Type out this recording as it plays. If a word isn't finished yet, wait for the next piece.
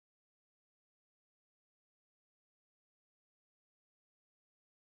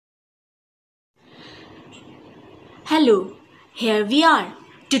Hello, here we are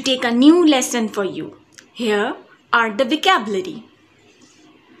to take a new lesson for you. Here are the vocabulary.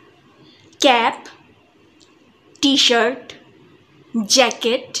 Cap, t-shirt,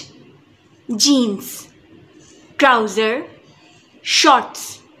 jacket, jeans, trouser,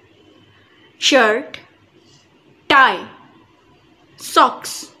 shorts, shirt, tie,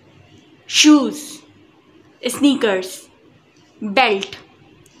 socks, shoes, sneakers, belt,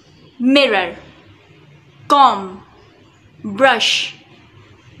 mirror, comb, brush,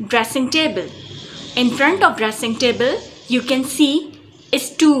 dressing table. In front of dressing table, you can see a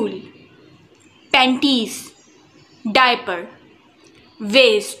stool, panties, diaper,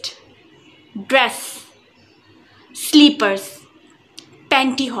 waist, dress, slippers,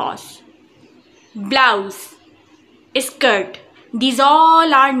 pantyhose, blouse, skirt. These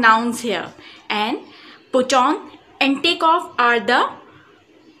all are nouns here, and put on and take off are the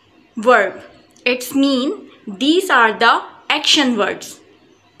verb. It's mean these are the action words.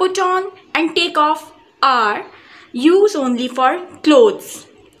 Put on and take off are used only for clothes.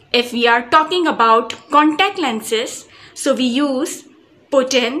 If we are talking about contact lenses, so we use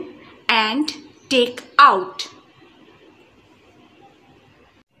put in and take out.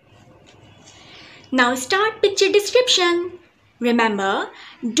 Now start picture description. Remember,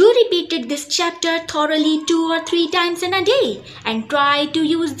 do repeat this chapter thoroughly 2 or 3 times in a day and try to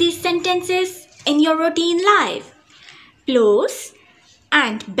use these sentences in your routine life. Clothes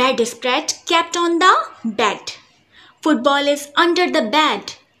and bed spread kept on the bed. Football is under the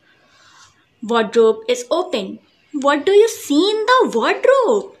bed. Wardrobe is open. What do you see in the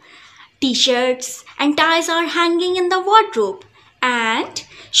wardrobe? T-shirts and ties are hanging in the wardrobe, and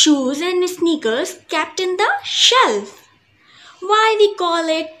shoes and sneakers kept in the shelf. Why we call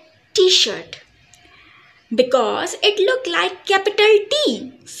it T-shirt? Because it look like capital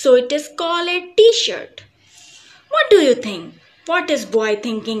T, so it is called a T-shirt. What do you think? What is boy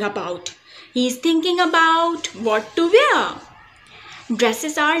thinking about? He is thinking about what to wear.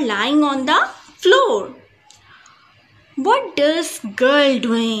 Dresses are lying on the floor. What does girl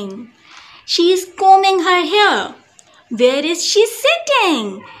doing? She is combing her hair. Where is she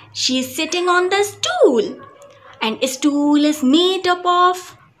sitting? She is sitting on the stool. And a stool is made up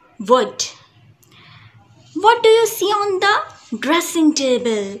of wood. What do you see on the dressing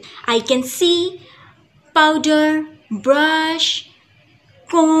table? I can see powder, brush,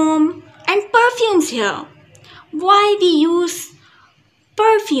 comb and perfumes here. Why we use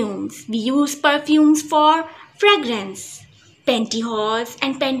perfumes? We use perfumes for fragrance. Pantyhose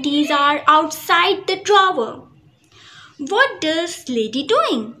and panties are outside the drawer. What does lady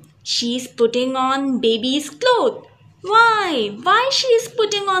doing? She is putting on baby's clothes. Why? Why she is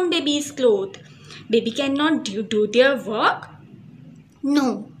putting on baby's clothes? Baby cannot do their work?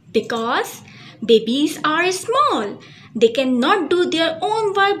 No, because babies are small. They cannot do their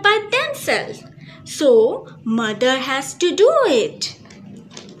own work by themselves. So, mother has to do it.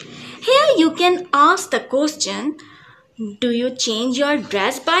 Here you can ask the question, do you change your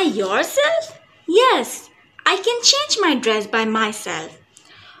dress by yourself? Yes, I can change my dress by myself.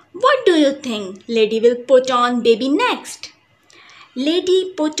 What do you think lady will put on baby next?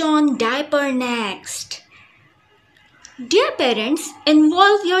 Lady put on diaper next. Dear parents,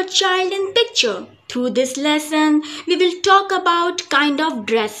 involve your child in picture. Through this lesson, we will talk about kind of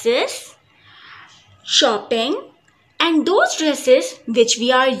dresses, shopping, and those dresses which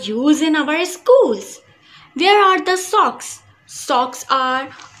we are used in our schools. Where are the socks? Socks are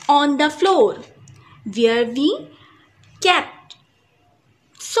on the floor. Where we kept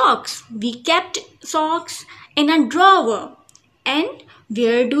socks? We kept socks in a drawer. And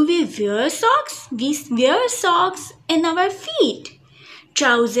where do we wear socks? We wear socks in our feet.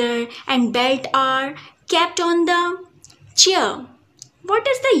 Trouser and belt are kept on the chair. What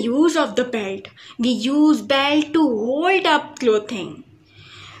is the use of the belt? We use belt to hold up clothing.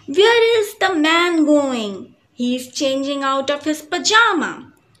 Where is the man going? He is changing out of his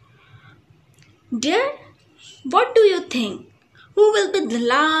pajama. Dear, what do you think? Who will be the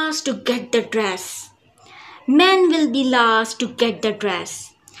last to get the dress? Men will be last to get the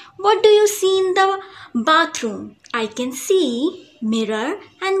dress. What do you see in the bathroom? I can see mirror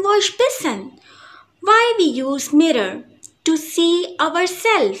and wash basin. Why we use mirror? To see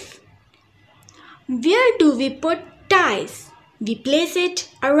ourselves. Where do we put ties? We place it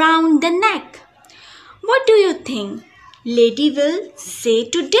around the neck. What do you think? Lady will say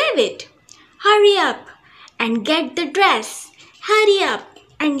to David, hurry up and get the dress. Hurry up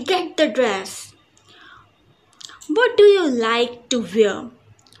and get the dress. What do you like to wear?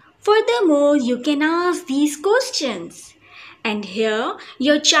 Furthermore, you can ask these questions. And here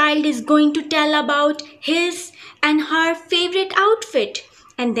your child is going to tell about his and her favorite outfit.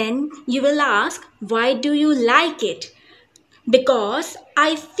 And then you will ask, why do you like it? Because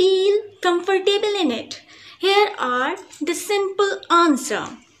I feel comfortable in it. Here are the simple answer.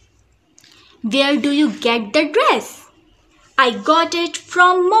 Where do you get the dress? I got it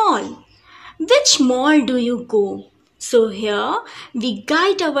from mall. Which mall do you go? So here we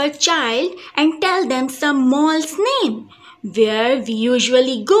guide our child and tell them some mall's name where we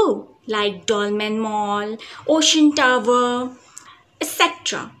usually go, like Dolmen Mall, Ocean Tower,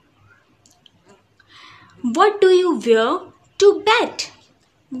 etc. What do you wear to bed?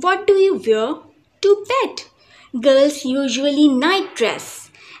 What do you wear to bed? Girls usually night dress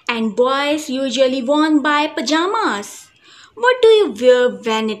and boys usually worn by pajamas. What do you wear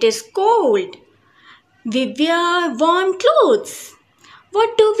when it is cold? We wear warm clothes.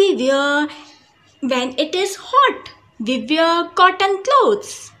 What do we wear when it is hot? We wear cotton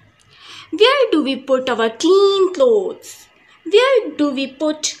clothes. Where do we put our clean clothes? Where do we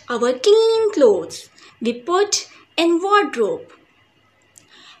put our clean clothes? We put in wardrobe.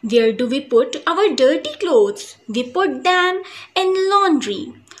 Where do we put our dirty clothes? We put them in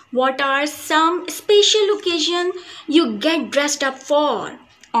laundry. What are some special occasions you get dressed up for?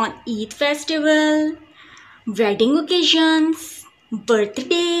 On Eid festival, wedding occasions,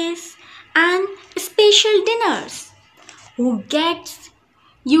 birthdays, and special dinners. Who gets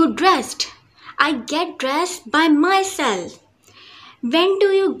you dressed? I get dressed by myself. When do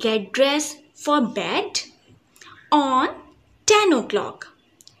you get dressed for bed? On 10 o'clock.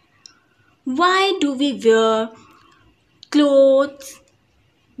 Why do we wear clothes,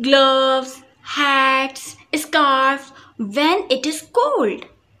 gloves, hats, scarves when it is cold?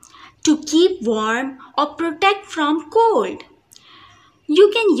 To keep warm or protect from cold.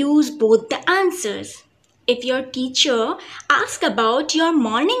 You can use both the answers. If your teacher asks about your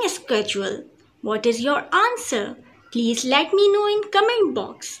morning schedule, what is your answer? Please let me know in comment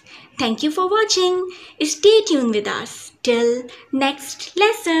box. Thank you for watching. Stay tuned with us till next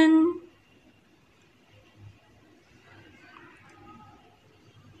lesson.